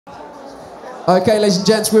Okay, ladies and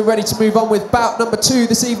gents, we're ready to move on with bout number 2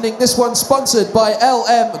 this evening. This one sponsored by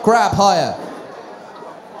LM Grab Hire.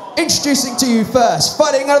 Introducing to you first,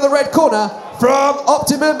 fighting out of the red corner from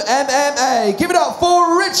Optimum MMA. Give it up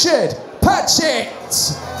for Richard Patchett.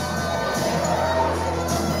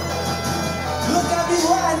 Look, I be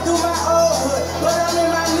riding through my old hood, but I'm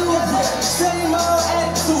in my new hood. Same old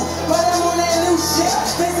attitude, but I'm on that new shit.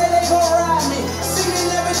 They say they gon' ride me, see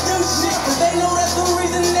me never do shit, cause they know that's the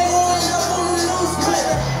reason they gon' end up on the news clip.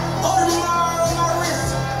 Audemars on my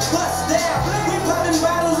wrist, bust down. We popping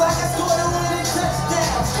bottles like I scored a winning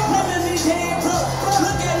touchdown. Remember me dead,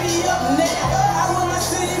 look at me up now. I run my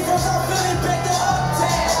city from South Philly back to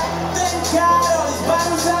Uptown. Thank God all these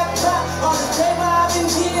bottles I pop, all this paper I've been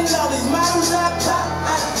getting, all these models I pop.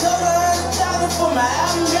 I told her $100,000 for my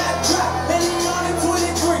album got dropped. And I'm on the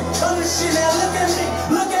 23, I'm the shit now.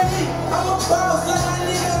 Look at me, I'm a boss like my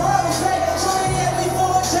nigga Rose. Shorty asked me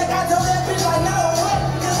for a check, I told that bitch like no way.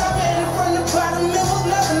 Cause I made it from the bottom, it was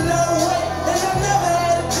never no way. And I never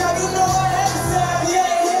had a job, you know I had to sell,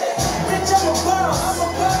 yeah. Bitch, I'm a boss,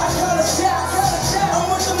 I call a shot.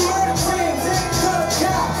 I'm with the murder teams, call a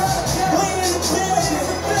cop. We in the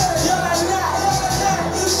building, y'all are not.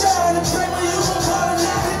 You showing the paper, you gon' call it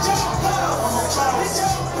now. Bitch, I'm a boss, bitch,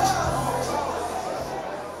 I'm a boss.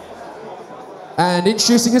 And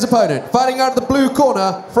introducing his opponent, fighting out of the blue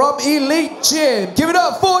corner from Elite Gym. Give it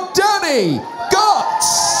up for Danny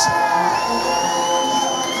Gotts.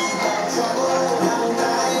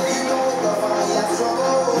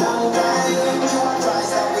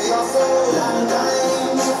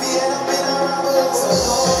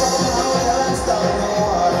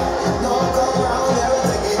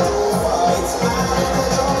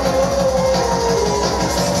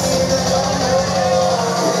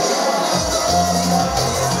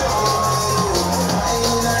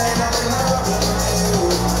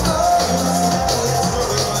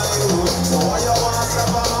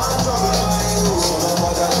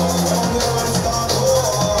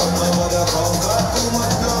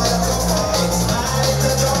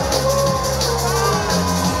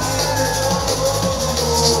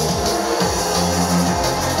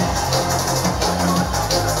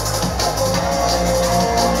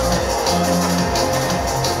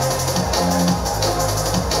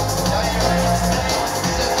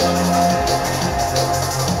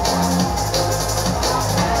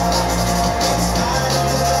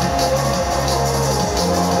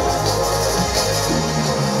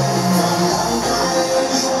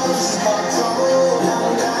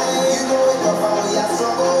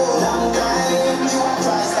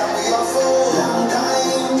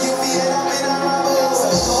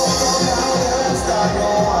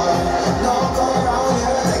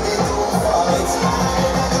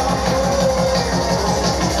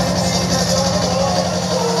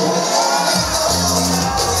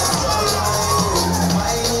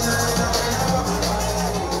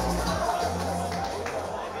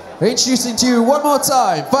 Introducing to you one more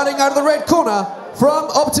time, fighting out of the red corner from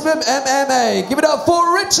Optimum MMA. Give it up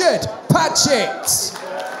for Richard Patchett.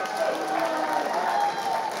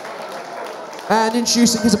 And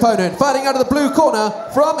introducing his opponent, fighting out of the blue corner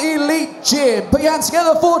from Elite Gym. Put your hands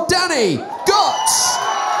together for Danny Gotts.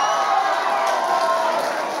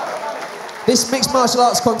 This mixed martial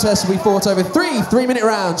arts contest will be fought over 3 3-minute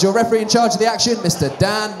rounds. Your referee in charge of the action, Mr.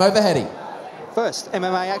 Dan Moverheady. First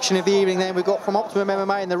MMA action of the evening then we've got from Optimum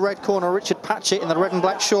MMA in the red corner, Richard Patchett in the red and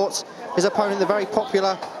black shorts. His opponent, the very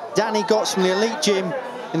popular Danny Gotts from the Elite Gym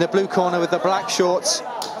in the blue corner with the black shorts.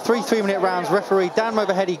 3 3-minute rounds. Referee Dan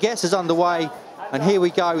Moverheady gets us underway. And here we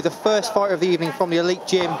go, the first fighter of the evening from the Elite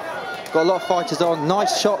Gym. Got a lot of fighters on.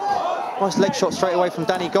 Nice shot, nice leg shot straight away from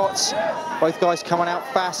Danny Gotts. Both guys coming out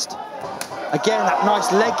fast. Again, that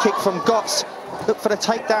nice leg kick from Gotts. Look for the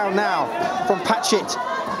takedown now from Patchett.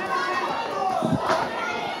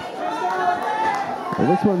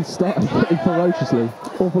 Well, this one's starting pretty ferociously.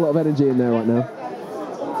 Awful lot of energy in there right now.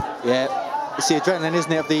 Yeah, it's the adrenaline,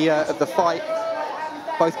 isn't it, of the fight.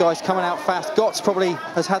 Both guys coming out fast. Gotts probably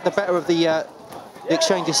has had the better of the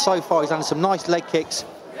exchanges so far. He's done some nice leg kicks.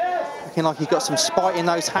 Looking like he's got some spite in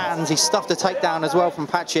those hands. He's stuffed a takedown as well from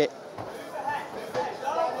Patchett.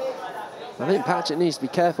 I think Patchett needs to be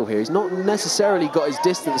careful here. He's not necessarily got his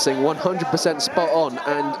distancing 100% spot on,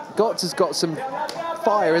 and Gotts has got some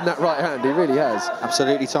fire in that right hand. He really has.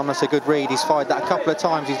 Absolutely, Tom. That's a good read. He's fired that a couple of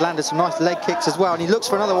times. He's landed some nice leg kicks as well, and he looks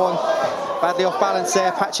for another one. Badly off balance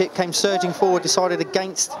there. Patchett came surging forward, decided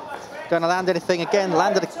against going to land anything. Again,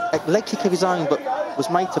 landed a leg kick of his own, but was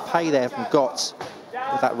made to pay there from Gotts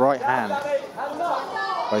with that right hand.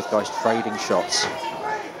 Both guys trading shots.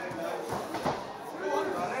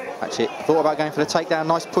 Patchett thought about going for the takedown.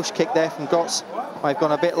 Nice push kick there from Gotts. May have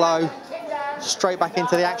gone a bit low. Straight back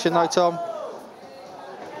into the action though, Tom.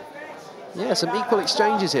 Yeah, some equal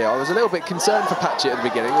exchanges here. I was a little bit concerned for Patchett at the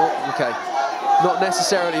beginning. Oh, okay, not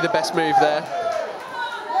necessarily the best move there.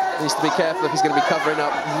 Needs to be careful if he's going to be covering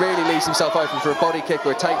up. Really leaves himself open for a body kick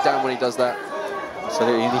or a takedown when he does that.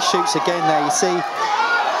 Absolutely, and he shoots again there. You see,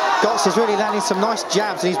 Gotts is really landing some nice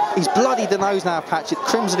jabs. And he's bloodied the nose now, Patchett.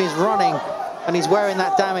 Crimson is running, and he's wearing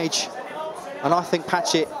that damage. And I think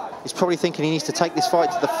Patchett is probably thinking he needs to take this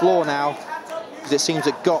fight to the floor now, because it seems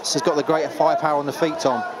that Gotts has got the greater firepower on the feet,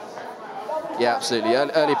 Tom. Yeah, absolutely.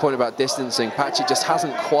 Earlier point about distancing. Patchett just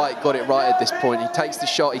hasn't quite got it right at this point. He takes the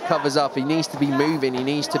shot, he covers up, he needs to be moving, he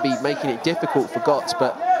needs to be making it difficult for Gotts,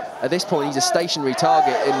 but at this point he's a stationary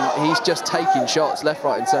target and he's just taking shots left,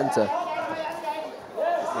 right and centre.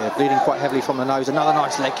 Yeah, bleeding quite heavily from the nose. Another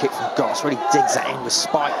nice leg kick from Gotts, really digs that in with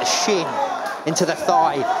spike, the shin into the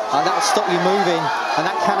thigh, and that'll stop you moving, and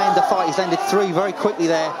that can end the fight. He's landed 3 very quickly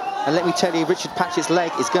there, and let me tell you, Richard Patchett's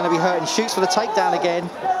leg is going to be hurt, and shoots for the takedown again.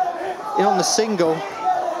 In on the single,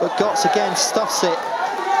 but Gotts again stuffs it.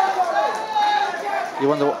 You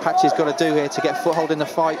wonder what Patchett's got to do here to get a foothold in the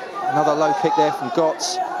fight. Another low kick there from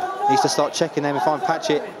Gotts. Needs to start checking them if I'm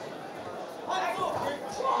Patchett.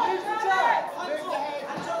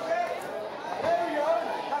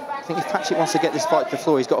 I think if Patchett wants to get this fight to the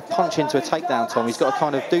floor, he's got to punch into a takedown, Tom. He's got to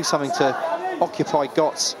kind of do something to occupy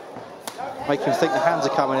Gotts, make him think the hands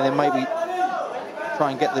are coming, and then maybe try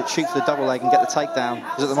and get the shoot for the double leg and get the takedown,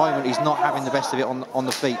 because at the moment he's not having the best of it on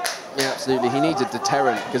the feet. Yeah, absolutely. He needs a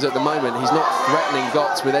deterrent, because at the moment he's not threatening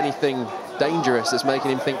Gotts with anything dangerous that's making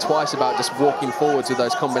him think twice about just walking forwards with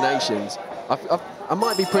those combinations. I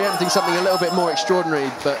might be preempting something a little bit more extraordinary,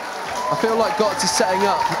 but I feel like Gotts is setting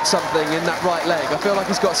up something in that right leg. I feel like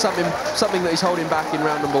he's got something that he's holding back in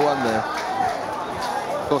round number 1 there.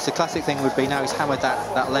 Of course, the classic thing would be now he's hammered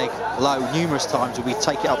that leg low numerous times, would be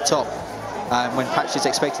take it up top. When Patchett's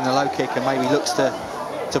expecting the low kick and maybe looks to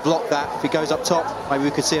block that. If he goes up top, maybe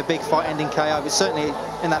we could see a big fight-ending KO. But certainly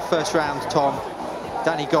in that first round, Tom,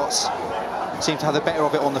 Danny Gotts seemed to have the better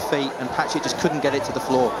of it on the feet, and Patchett just couldn't get it to the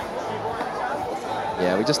floor.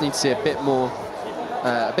 Yeah, we just need to see a bit more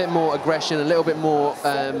aggression, a little bit more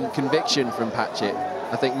conviction from Patchett.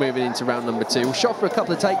 I think moving into round number 2, shot for a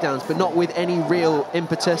couple of takedowns, but not with any real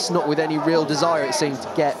impetus, not with any real desire, it seemed,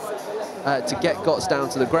 to get Gotts down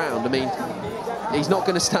to the ground. I mean, he's not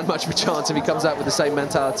going to stand much of a chance if he comes out with the same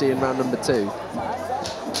mentality in round number 2.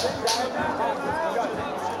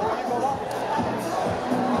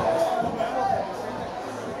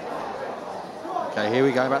 Okay, here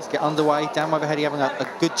we go, about to get underway. Dan Weatherheady having a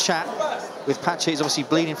good chat with Patchett. He's obviously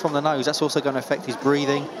bleeding from the nose. That's also going to affect his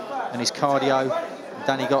breathing and his cardio.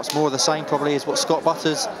 Danny Gotts, more of the same probably, is what Scott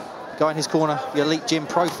Butters, guy in his corner, the elite gym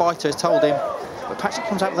pro fighter, has told him. But Patchett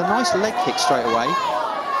comes out with a nice leg kick straight away.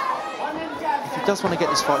 If he does want to get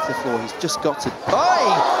this fight to the floor, he's just got to...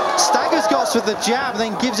 Oh! Staggers Gotts with the jab,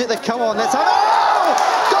 then gives it the come on. Let's have... Oh!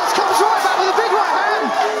 Gotts comes right back with a big right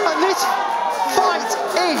hand! And this fight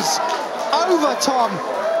is over, Tom.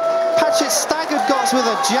 Patchett staggered Gotts with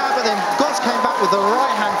a jab, and then Gotts came back with the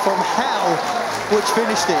right hand from hell, which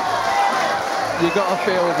finished it. You've got to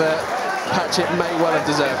feel that Patchett may well have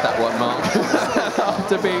deserved that one, Mark.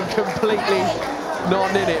 After being completely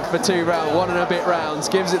not in it for 2 rounds, 1 and a bit rounds,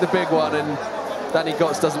 gives it the big one, and Danny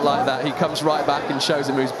Gotts doesn't like that. He comes right back and shows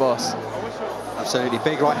him who's boss. Absolutely,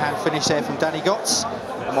 big right hand finish there from Danny Gotts.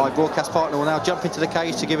 And my broadcast partner will now jump into the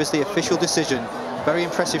cage to give us the official decision. Very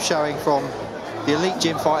impressive showing from the elite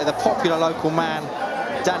gym fighter, the popular local man,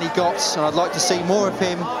 Danny Gotts, and I'd like to see more of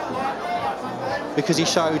him because he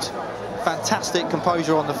showed fantastic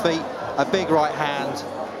composure on the feet, a big right hand,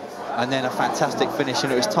 and then a fantastic finish,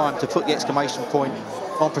 and it was time to put the exclamation point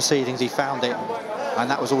on proceedings. He found it, and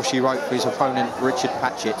that was all she wrote for his opponent, Richard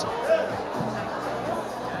Patchett.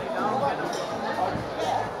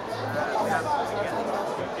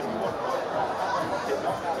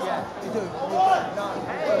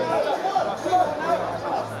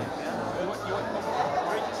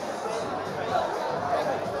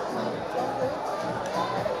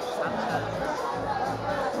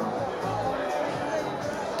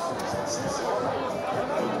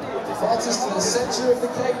 Fighters to the centre of the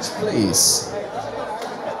cage, please.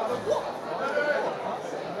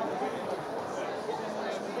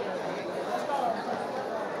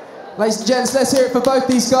 Ladies and gents, let's hear it for both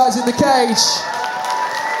these guys in the cage.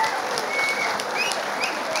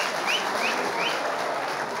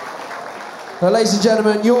 Now, ladies and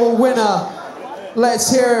gentlemen, your winner. Let's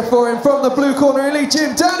hear it for him from the blue corner, elite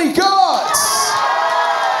gym, Danny Gotts.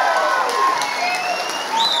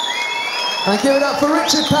 And give it up for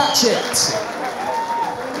Richard Patchett.